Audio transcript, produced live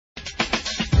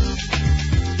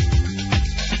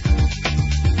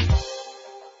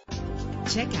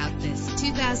Check out this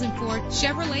 2004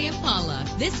 Chevrolet Impala.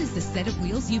 This is the set of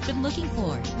wheels you've been looking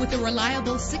for, with a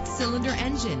reliable 6-cylinder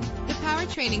engine. The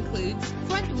powertrain includes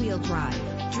front-wheel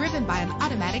drive, driven by an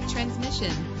automatic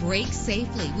transmission. Brake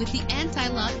safely with the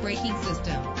anti-lock braking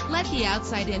system. Let the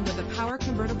outside in with a power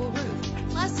convertible roof.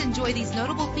 Plus, enjoy these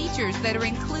notable features that are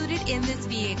included in this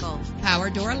vehicle: power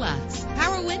door locks,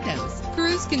 power windows,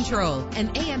 cruise control,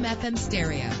 an AM/FM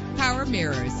stereo, power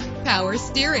mirrors, power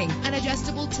steering, an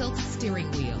adjustable tilt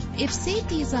steering wheel. If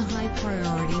safety is a high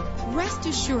priority, rest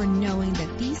assured knowing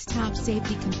that these top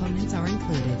safety components are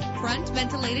included: front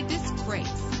ventilated disc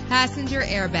brakes, passenger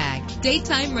airbag,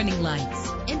 daytime running lights,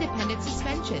 independent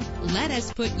suspension. Let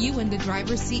us put you in the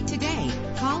driver's seat today.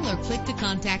 Call or click to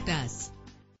contact us.